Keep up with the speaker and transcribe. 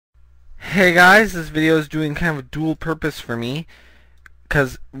Hey guys, this video is doing kind of a dual purpose for me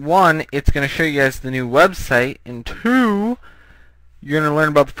because one, it's going to show you guys the new website, and two, you're going to learn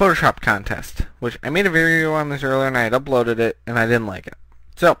about the Photoshop contest, which I made a video on this earlier and I had uploaded it and I didn't like it.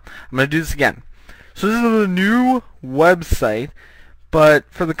 So, I'm going to do this again. So this is a new website, but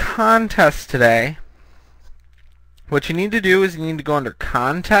for the contest today, what you need to do is you need to go under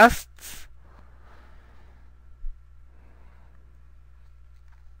contests.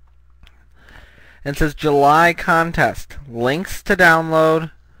 And it says July contest, links to download,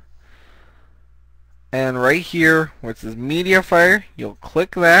 and right here where it says media fire, you'll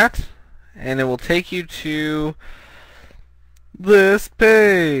click that and it will take you to this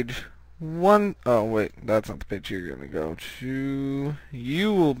page. Oh wait, that's not the page you're going to go to.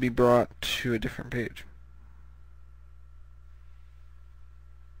 You will be brought to a different page.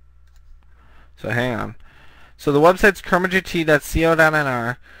 So hang on. So the website's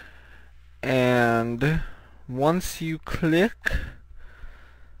chromajt.co.nr. And once you click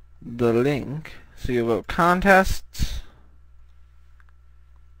the link, so you'll go contests,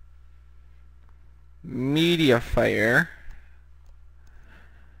 media fire,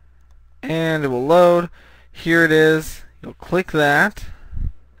 and it will load. Here it is. You'll click that,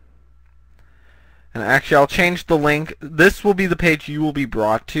 and actually I'll change the link. This will be the page you will be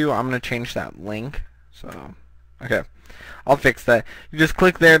brought to. I'm going to change that link. So okay, I'll fix that. You just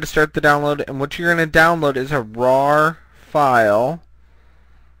click there to start the download, and what you're going to download is a RAR file.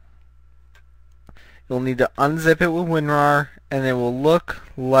 You'll need to unzip it with WinRAR, and it will look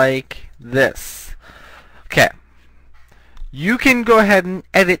like this. Okay. You can go ahead and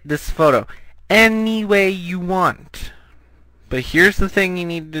edit this photo any way you want. But here's the thing you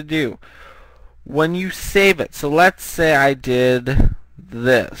need to do. When you save it, so let's say I did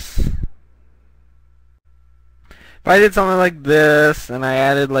this. If I did something like this and I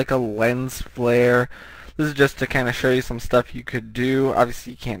added like a lens flare, this is just to kind of show you some stuff you could do.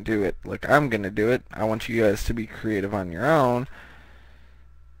 Obviously you can't do it like I'm going to do it. I want you guys to be creative on your own.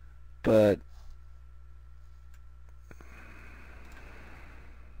 But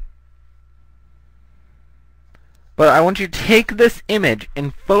I want you to take this image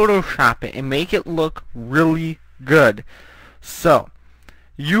and Photoshop it and make it look really good. So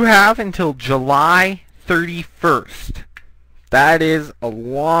you have until July 31st. That is a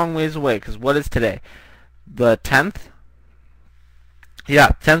long ways away, because what is today? The 10th?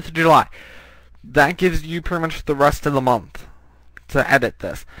 Yeah, 10th of July. That gives you pretty much the rest of the month to edit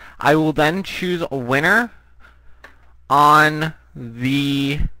this. I will then choose a winner on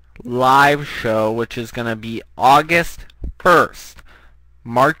the live show, which is going to be August 1st.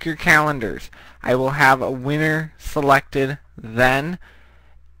 Mark your calendars. I will have a winner selected then.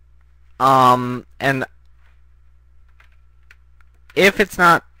 And if it's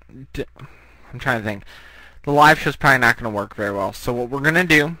not, I'm trying to think, the live show's probably not going to work very well. So what we're going to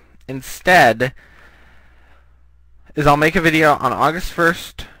do instead is I'll make a video on August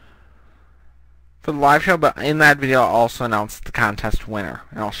 1st for the live show, but in that video I'll also announce the contest winner,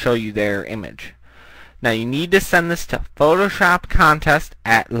 and I'll show you their image. Now you need to send this to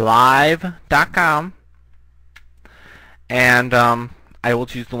photoshopcontest@live.com, and I will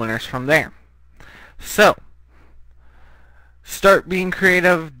choose the winners from there. So start being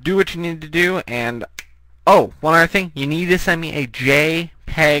creative, do what you need to do, and oh, one other thing, you need to send me a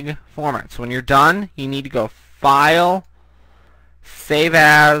JPEG format. So when you're done, you need to go File, Save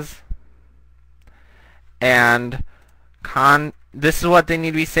As, and this is what they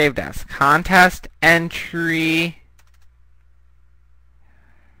need to be saved as. Contest entry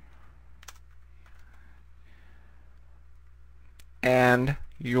and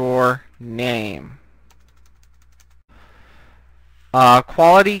your name.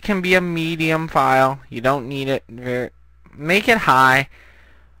 Quality can be a medium file. You don't need it make it high,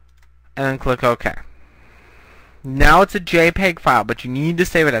 and then click OK. Now it's a JPEG file, but you need to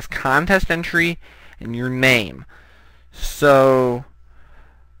save it as contest entry and your name. So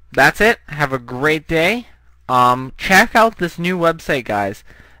that's it. Have a great day. Check out this new website, guys.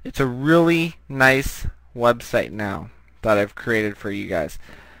 It's a really nice website now that I've created for you guys.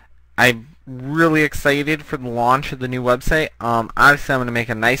 I'm really excited for the launch of the new website. Obviously I'm going to make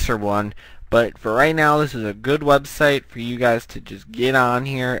a nicer one, but for right now this is a good website for you guys to just get on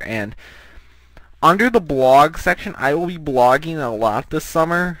here. And under the blog section, I will be blogging a lot this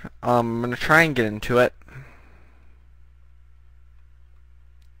summer. I'm going to try and get into it.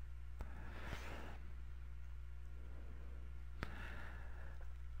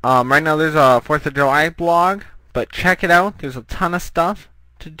 Right now there's a 4th of July blog, but check it out. There's a ton of stuff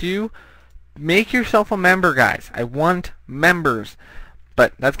to do. Make yourself a member, guys. I want members.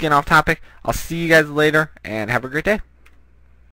 But that's getting off topic. I'll see you guys later, and have a great day.